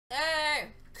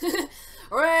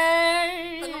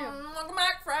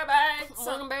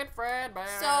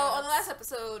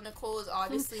episode, Nicole is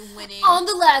obviously winning. On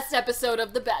the last episode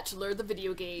of The Bachelor, the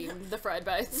video game, the Fried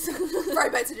Bites.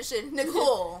 Fried Bites edition.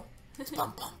 Nicole.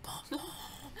 Bum, bum, bum, bum.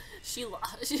 She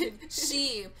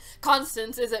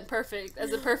Constance isn't perfect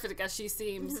as she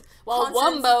seems, while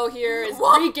Constance, Wumbo here is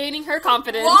regaining her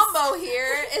confidence. Wumbo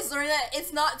here is learning that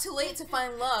it's not too late to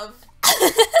find love.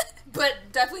 But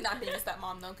definitely not being a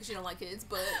stepmom though, because she don't like kids.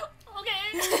 But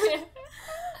okay.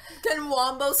 Can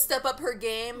Wumbo step up her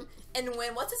game and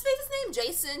win? What's his face's name?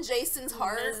 Jason. Jason's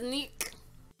heart. Miznik.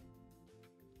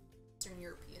 Eastern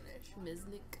Europeanish.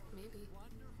 Miznik, maybe.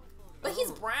 But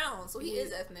he's brown, so he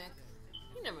is ethnic.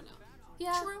 You never know.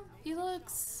 Yeah. True. He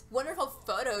looks wonderful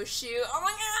photo shoot. Oh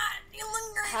my god, you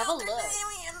look great. Have a look.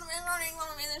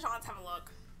 Have a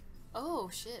look. Oh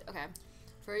shit. Okay.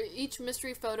 For each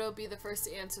mystery photo, be the first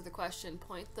to answer the question.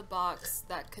 Point the box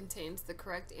that contains the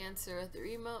correct answer at the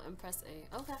remote and press A.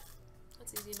 Okay.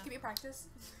 That's easy enough. Can we practice?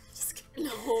 Just kidding.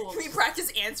 No. Can we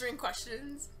practice answering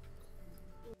questions?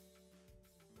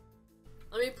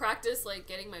 Let me practice, like,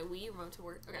 getting my Wii remote to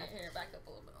work. Okay. Here, back up a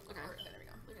little bit. Okay. There we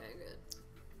go. Okay, good.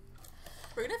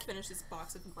 We're gonna finish this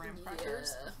box of graham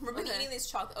crackers. Yeah. We've been eating these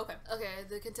chocolate. Okay. Okay,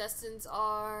 the contestants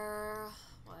are...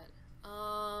 What?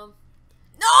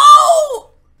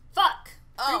 No! Fuck!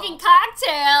 Oh. Drinking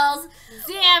cocktails!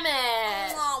 Damn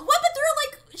it! What? But they're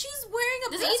like, she's wearing a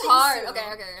This bathing is hard. suit.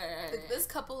 Okay. Like, this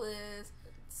couple is...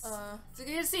 It's good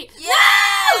to see.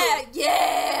 Yeah!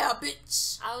 Yeah,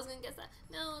 bitch! I was gonna guess that.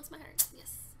 No, it's my heart.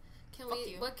 Yes. Fuck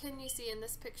you. What can you see in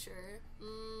this picture?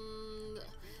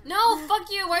 No,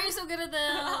 fuck you. Why are you so good at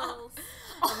this?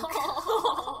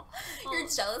 You're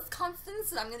jealous,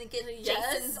 Constance, and I'm gonna get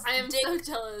Jason's I am dick. so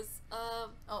jealous.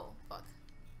 Oh, fuck.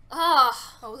 Oh,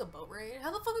 it was a boat raid?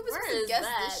 How the fuck are we where supposed to is guess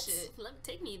that? this shit?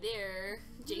 Take me there,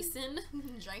 Jason.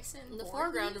 Jason. In the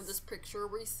foreground of this picture,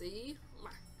 we see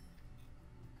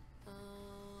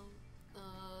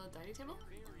dining table.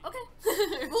 Okay.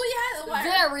 Well, yeah, the wire.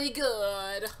 Very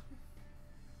good.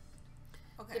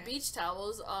 Okay. The beach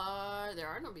towels are... There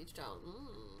are no beach towels.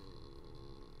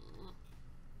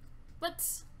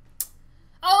 What?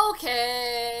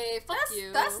 Okay. Fuck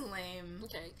you. That's lame.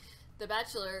 Okay. The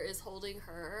Bachelor is holding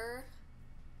her...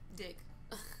 dick.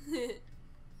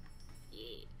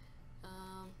 Yeah.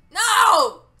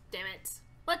 No! Damn it.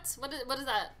 What is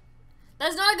that?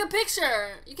 That's not a good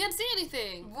picture. You can't see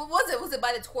anything. What was it? Was it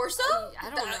by the torso? I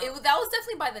don't know. That was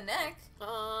definitely by the neck.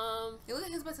 It looked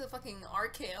like he was about to fucking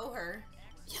RKO her.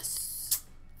 Yes.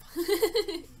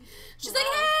 She's like,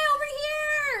 hey, over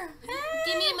here. Hey.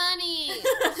 Give me money.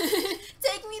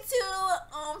 Take me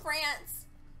to France.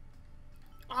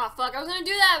 Oh fuck! I was gonna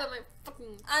do that, but my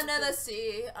fucking under the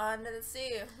sea, under the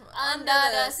sea, under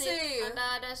the sea,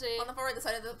 under the sea. On the far right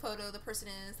side of the photo, the person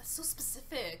is. That's so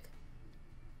specific.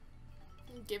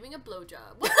 Giving a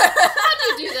blowjob.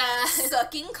 How do you do that?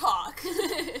 Sucking cock.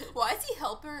 Why is he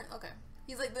helping her? Okay.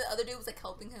 He's like, the other dude was like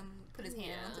helping him put his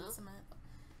hand onto the cement.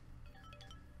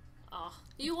 Oh,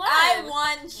 you won. I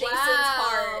won Jason's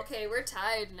heart. Okay, we're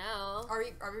tied now. Are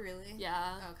we really?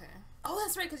 Yeah. Okay. Oh,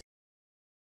 that's right, because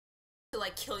to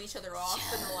like kill each other off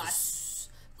in the last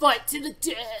fight to the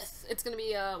death. It's gonna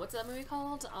be what's that movie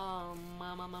called?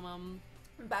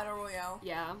 Battle Royale.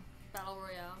 Yeah. Battle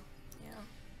Royale. Yeah.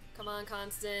 Come on,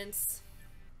 Constance.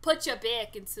 Put your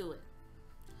back into it.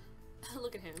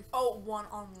 Look at him. Oh,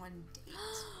 one-on-one date.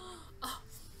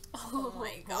 Oh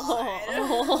my god.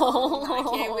 I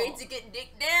can't wait to get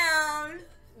dick down.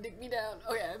 Dick me down.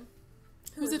 Okay.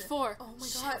 Who's it for? Oh my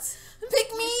god.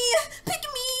 Pick me! Pick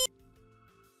me!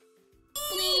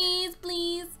 Please,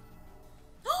 please.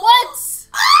 What?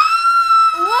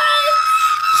 What?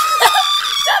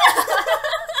 Shut up!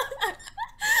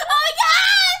 Oh my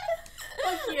god!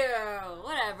 Fuck you.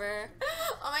 Whatever.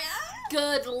 Oh my god.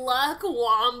 Good luck,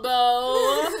 Wombo.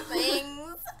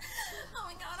 Thanks. Oh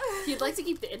my god. He'd like to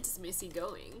keep the intimacy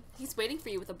going. He's waiting for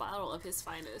you with a bottle of his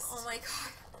finest. Oh my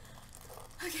god.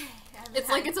 Okay. It's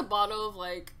like it's a bottle of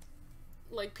like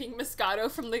pink Moscato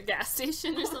from the gas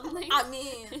station or something. I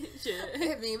mean,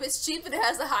 if it's cheap and it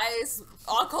has the highest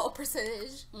alcohol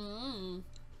percentage.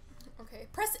 Okay,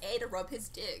 press A to rub his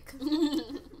dick.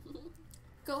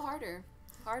 Go harder.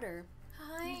 Harder.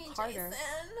 Hi, harder.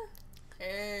 Jason.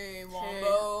 Hey,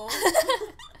 Wombo.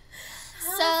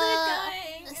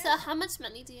 So how much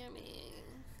money do you make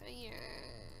for your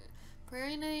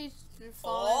Prairie Night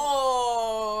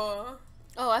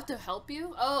Oh, I have to help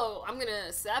you? Oh, I'm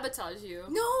gonna sabotage you.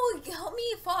 No, help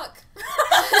me, fuck.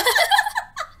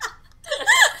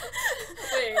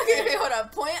 Wait, okay, hold on.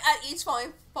 Point at each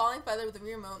falling feather with the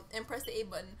remote and press the A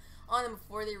button on them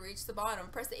before they reach the bottom.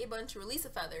 Press the A button to release a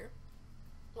feather.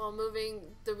 While moving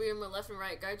the wheel left and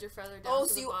right, guide your feather down Oh, to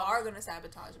so the you bottom. are gonna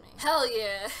sabotage me. Hell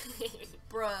yeah.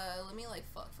 Bruh, let me like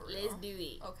fuck for real. Let's do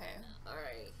it. Okay.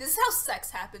 Alright. This is how sex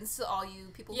happens to all you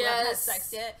people who haven't had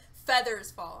sex yet.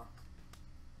 Feathers fall.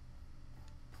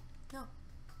 No.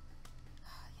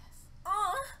 Yes.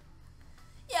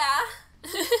 Yeah.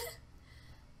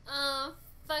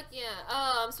 Fuck yeah.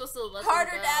 Oh, I'm supposed to let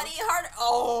Harder, them go. daddy, harder.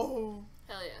 Oh.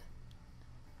 Hell yeah.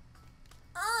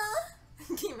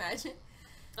 Can you imagine?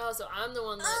 Oh, so I'm the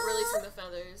one releasing the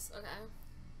feathers. Okay.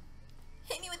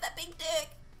 Hit me with that big dick.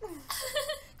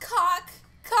 Cock.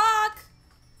 Cock.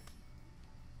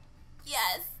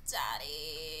 Yes,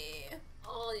 daddy.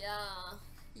 Oh, yeah.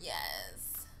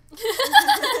 Yes.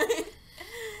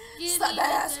 Give Slap me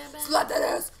that ass. the back. Slap that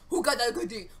ass. Who got that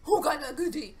goodie? Who got that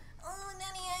goodie? Oh,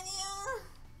 nanny, nanny.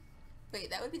 Wait,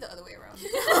 that would be the other way around.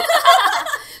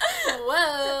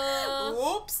 Whoa.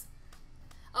 Whoops.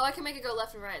 Oh, I can make it go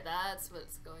left and right. That's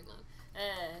what's going on.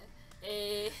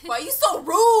 Why are you so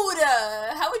rude?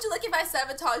 How would you like if I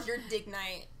sabotage your dick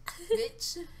night,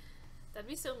 bitch? That'd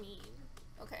be so mean.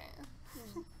 Okay.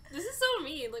 This is so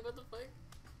mean. Like, what the fuck?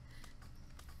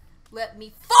 Let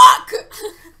me fuck!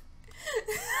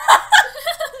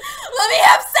 Let me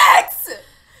have sex!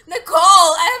 Nicole,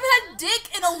 I haven't had dick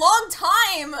in a long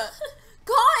time.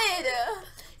 God!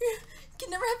 You can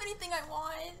never have anything I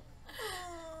want.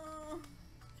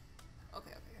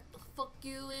 Okay. Fuck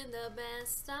you in the bus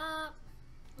stop.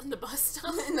 In the bus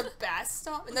stop? In the Bass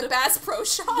stop? In the Bass Pro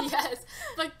Shop? Yes.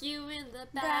 Fuck you in the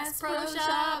Bass Pro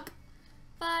Shop.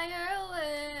 Fire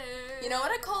away. You know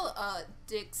what I call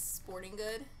Dick's Sporting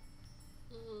Good?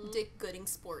 Dick Gooding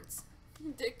Sports.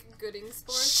 Dick Gooding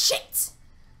Sports. Shit!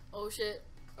 Oh shit.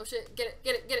 Oh shit. Get it.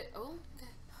 Get it. Get it. Oh, okay.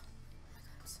 Oh my god,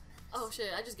 I'm so nervous. Oh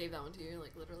shit. I just gave that one to you,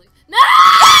 like literally. No!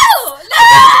 I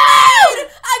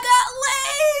got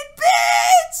laid,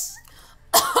 bitch!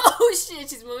 Oh shit.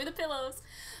 She's moving the pillows.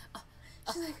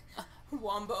 She's like,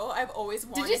 Wombo, I've always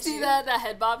wanted Did you see that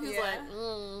head bob? He was Yeah. like,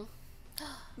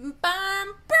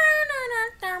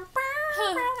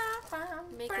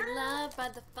 making love by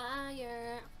the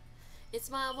fire. It's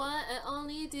my one and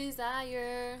only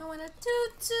desire. I wanna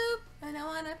toot toot and I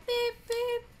wanna beep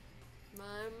beep.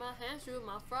 My hands through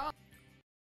my frog.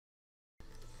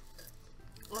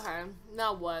 Okay,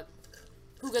 now what?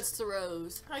 Who gets the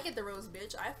rose? I get the rose,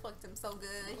 bitch. I fucked him so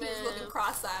good. He Man. was looking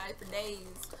cross-eyed for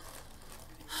days.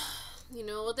 You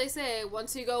know what they say,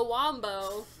 once you go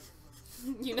wombo,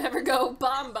 you never go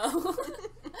bombo.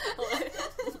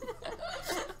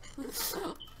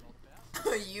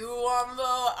 You Wombo,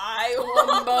 I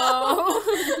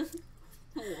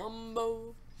Wombo.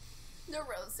 Wombo. The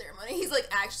rose ceremony. He's like,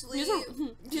 actually, Here's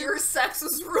a- your sex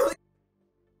was really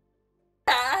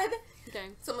bad. Okay.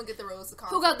 Someone get the rose.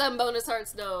 Who got them bonus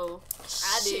hearts though? I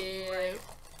Shit, did. right.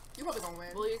 You probably gonna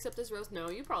win. Will you accept this rose? No,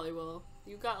 you probably will.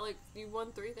 You got like, you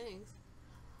won 3 things.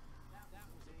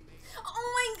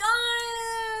 Oh my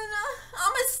god!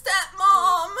 I'm a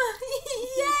stepmom!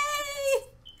 Yay!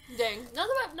 Dang, not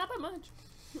by much.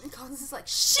 Constance is like,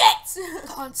 shit!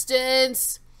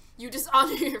 Constance, you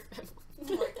dishonor your family.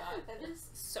 Oh my god, that is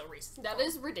so racist. That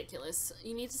is ridiculous.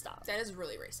 You need to stop. That is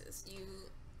really racist. You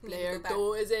need Player to go back.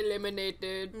 2 is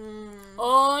eliminated.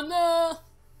 Oh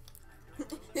no!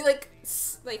 They like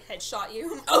headshot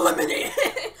you. Eliminated!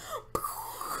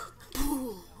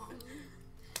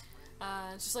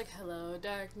 It's just like, hello,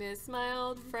 darkness, my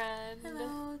old friend.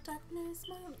 Hello, darkness,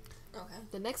 my... Okay.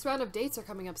 The next round of dates are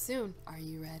coming up soon. Are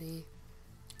you ready?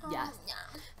 Yes.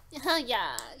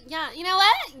 Yeah. Yeah. You know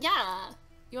what? Yeah.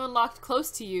 You unlocked close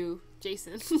to you,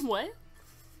 Jason. What?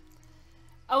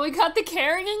 Oh, we got the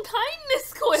caring and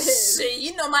kindness quiz. Shit,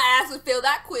 you know my ass would fail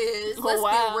that quiz. Oh, Let's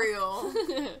wow. be real.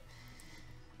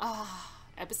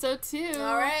 Episode 2.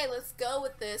 Alright, let's go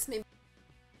with this. Maybe.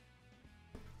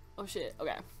 Oh shit.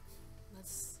 Okay.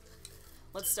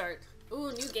 Let's start.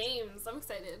 Ooh, new games. I'm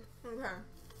excited. Okay.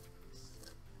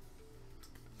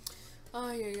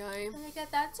 Oh yeah. I got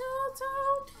that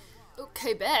toe.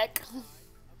 Okay, Quebec.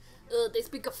 They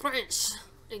speak of French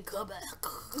in Quebec.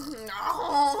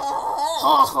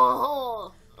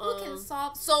 No. Who can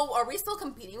solve? So, are we still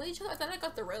competing with each other? I thought I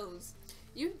got the rose.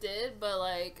 You did, but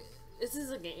like, this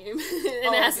is a game, and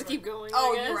it has to keep going.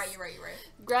 Oh, I guess. you're right.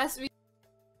 Grasp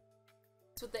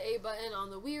with the A button on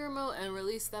the Wii remote and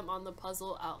release them on the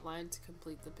puzzle outline to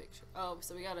complete the picture. Oh,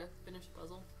 so we gotta finish the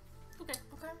puzzle. Okay.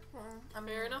 Well, I mean,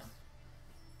 Fair enough.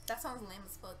 That sounds lame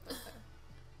as fuck, but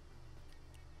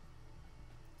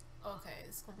okay,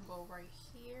 it's gonna go right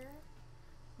here.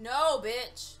 No,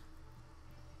 bitch.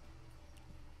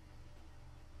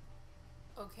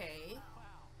 Okay.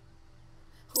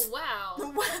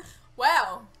 Wow.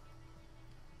 Wow.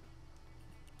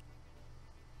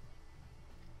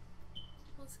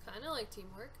 like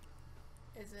teamwork.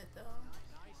 Is it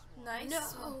though? Nice.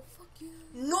 No, fuck you.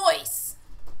 Noise.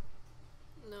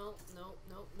 No.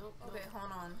 Okay,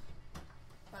 hold on.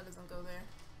 That doesn't go there.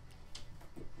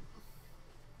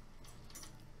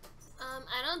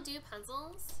 I don't do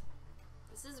pencils.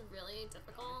 This is really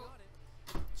difficult.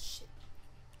 Shit.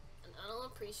 And I don't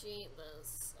appreciate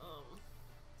this,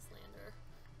 slander.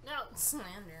 No!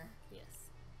 Slander. Yes.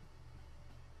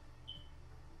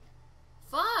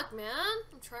 Fuck, man!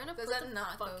 I'm trying to Does put that the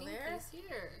not go fucking there? piece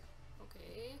here.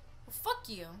 Okay. Well, fuck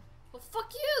you. Well,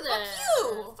 fuck you then! Fuck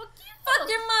you! Fuck you! Fuck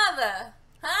your mother!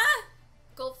 Huh?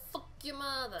 Go fuck your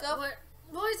mother. Go- What?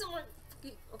 Why is it like...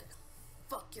 Okay.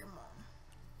 Fuck your mom.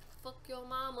 Fuck your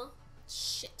mama.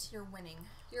 Shit, you're winning.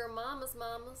 Your mama's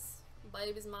mamas.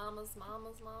 Baby's mamas.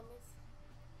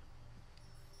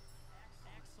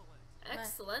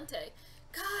 Excellent. Excelente.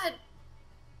 God.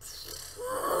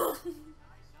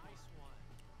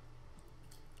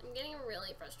 I'm getting really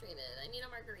frustrated. I need a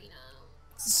margarita.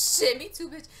 Shit, me too,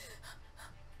 bitch.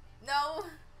 No.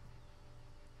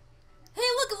 Hey,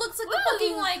 look, it looks like a Woo!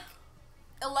 fucking, like,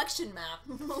 election map.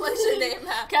 Election day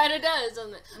map. Kinda does,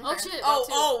 doesn't it? Oh Okay. shit.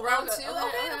 Round Okay, two?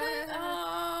 okay.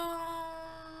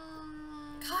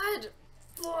 God.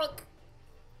 Fuck.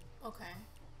 Okay.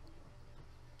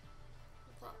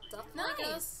 That definitely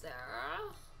Nice. goes there.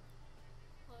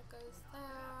 That goes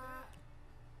there.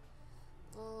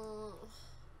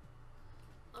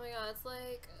 Oh my god, it's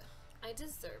like I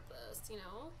deserve this, you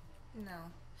know?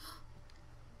 No.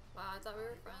 Wow, I thought we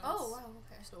were friends. Oh, wow,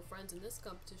 okay. There's no friends in this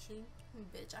competition.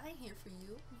 Bitch, I ain't here for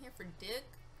you. I'm here for dick,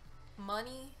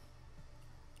 money,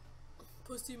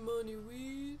 Pussy, money,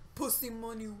 weed. pussy,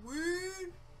 money,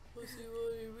 weed. Pussy,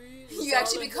 money, weed. You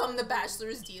actually become the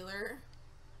Bachelor's dealer.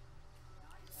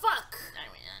 Fuck!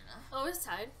 I mean, I know. Oh, it's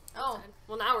tied. Oh. Tied.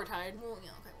 Well, now we're tied. Well,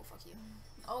 yeah, okay, well, fuck you.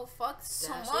 Oh, fuck so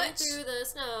Dashing much. through the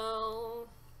snow.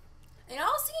 You know, I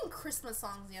was singing Christmas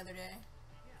songs the other day.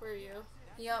 Where are you?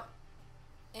 Yep.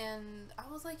 And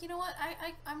I was like, you know what?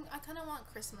 I kind of want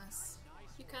Christmas.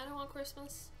 You kind of want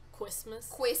Christmas? Christmas?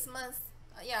 Christmas.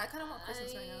 Yeah, I kind of want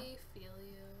Christmas right now. I feel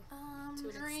you. I'm to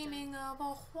an dreaming of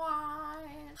a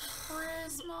white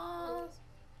Christmas.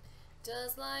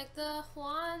 Just like the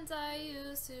ones I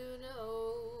used to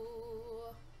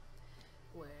know,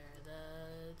 where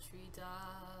the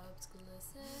treetops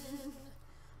glisten.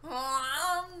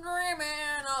 I'm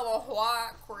dreaming of a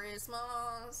white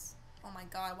Christmas. Oh my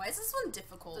god, why is this one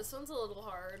difficult? This one's a little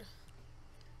hard.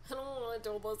 I don't want to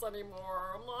do this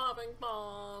anymore. I'm not having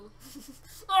fun.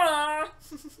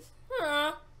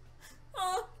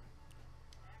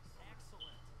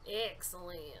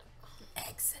 Excellent.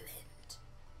 Excellent.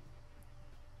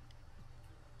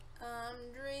 I'm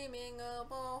dreaming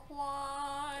of a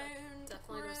white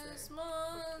Definitely goes there.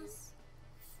 Christmas.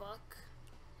 Fuck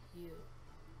you.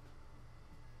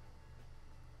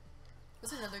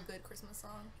 What's another good Christmas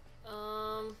song?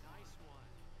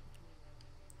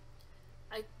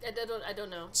 I don't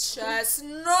know.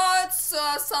 Chestnuts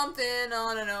or something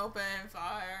on an open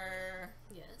fire.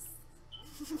 Yes.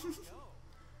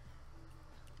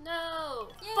 No.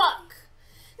 Yay. Fuck.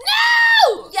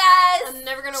 No. Yes! I'm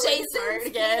never gonna win this part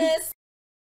again. Penis.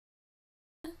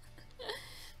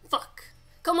 Fuck.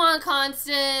 Come on,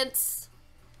 Constance.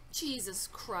 Jesus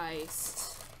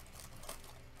Christ.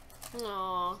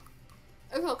 Aw.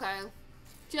 It's okay.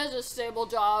 She has a stable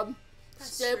job.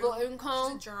 That's Stable true.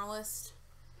 income. She's a journalist.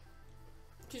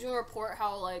 She's gonna report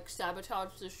how, like,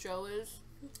 sabotaged this show is.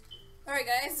 Alright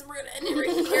guys, we're gonna end it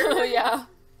right here. Yeah.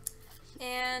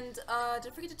 And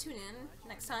don't forget to tune in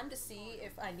next time to see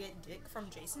if I get dick from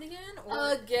Jason again,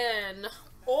 or Again.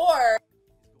 or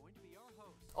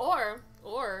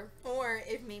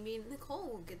if maybe Nicole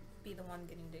will be the one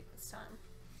getting dick this time.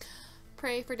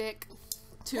 Pray for Dick.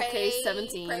 Pray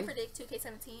 2K17. for dick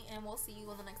 2K17, and we'll see you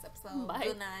on the next episode. Bye.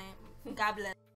 Good night. God bless.